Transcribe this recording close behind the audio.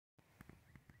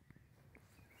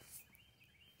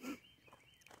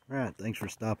Alright, thanks for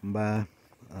stopping by.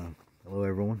 Hello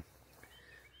everyone.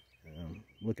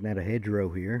 Looking at a hedgerow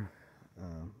here.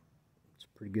 It's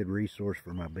a pretty good resource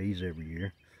for my bees every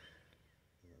year.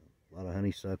 A lot of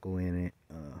honeysuckle in it,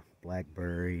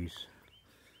 blackberries.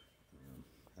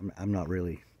 I'm not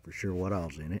really for sure what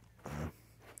all's in it.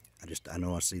 I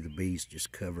know I see the bees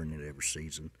just covering it every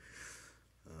season.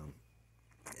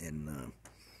 The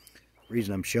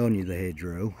reason I'm showing you the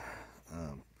hedgerow,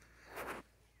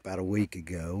 about a week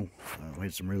ago, we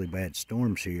had some really bad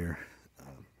storms here.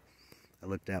 I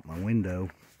looked out my window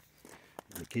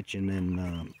in the kitchen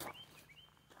and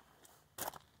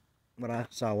what I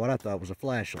thought was a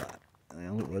flashlight.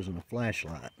 Well, it wasn't a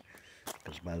flashlight,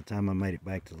 because by the time I made it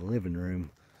back to the living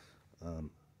room,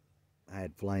 I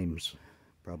had flames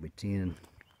probably 10,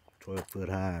 12 foot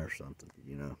high or something,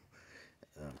 you know.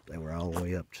 They were all the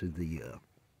way up to the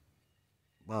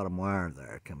bottom wire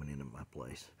there coming into my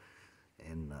place.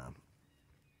 And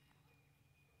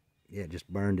yeah, it just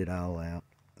burned it all out.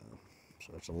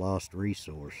 So it's a lost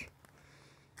resource.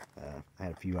 I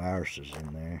had a few irises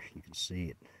in there. You can see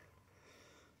it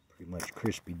pretty much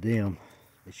crispy dim.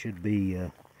 It should be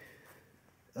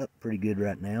up pretty good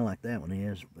right now, like that one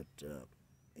is, but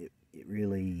it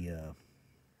really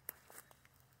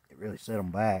set them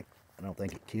back. I don't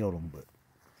think it killed them, but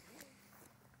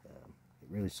it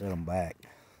really set them back.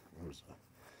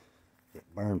 It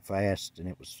burned fast, and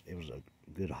it was a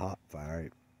good hot fire.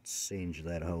 It singed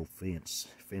that whole fence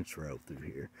row through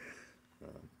here.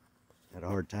 Had a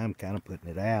hard time kind of putting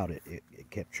it out. It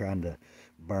kept trying to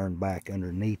burn back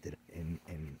underneath it and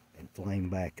flame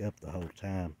back up the whole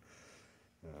time.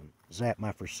 Zapped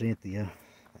my forsythia.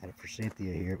 I had a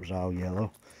forsythia here. It was all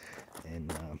yellow,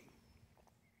 and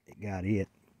it got it.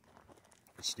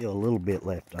 It's still a little bit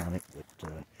left on it, but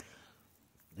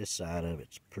this side of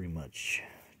it's pretty much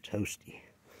toasty.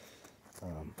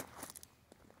 Over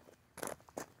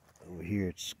here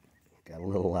it's got a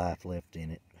little life left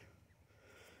in it.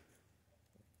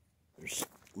 There's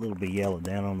a little bit yellow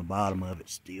down on the bottom of it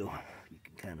still. You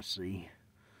can kind of see.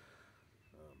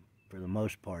 For the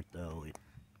most part though, it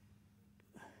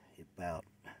about,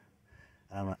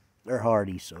 I don't know, they're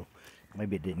hardy, so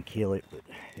maybe it didn't kill it, but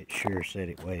it sure set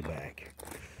it way back.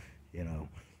 You know,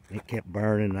 it kept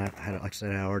burning. I had, like I said,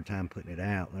 I had a hard time putting it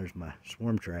out. There's my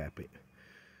swarm trap. It,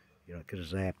 you know, could have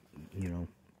zapped, you know,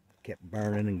 kept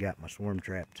burning and got my swarm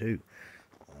trap too.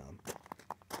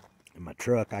 In my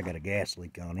truck, I got a gas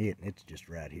leak on it, and it's just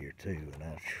right here too.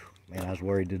 And I was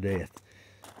worried to death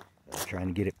trying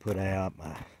to get it put out.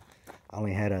 I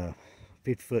only had a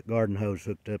 50-foot garden hose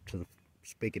hooked up to the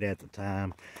spigot at the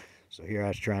time, so here I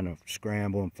was trying to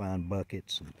scramble and find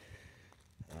buckets, and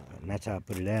that's how I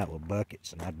put it out, with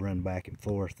buckets. And I'd run back and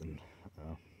forth and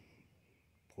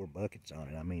pour buckets on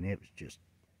it. I mean, it was just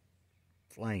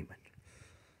flaming.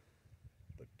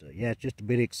 But yeah, it's just a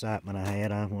bit of excitement I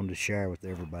had. I wanted to share with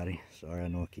everybody. Sorry, I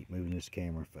know I keep moving this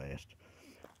camera fast.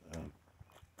 But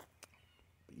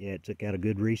yeah, it took out a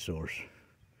good resource.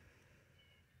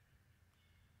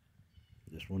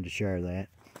 Just wanted to share that.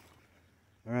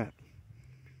 All right.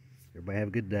 Everybody have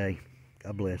a good day.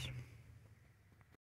 God bless.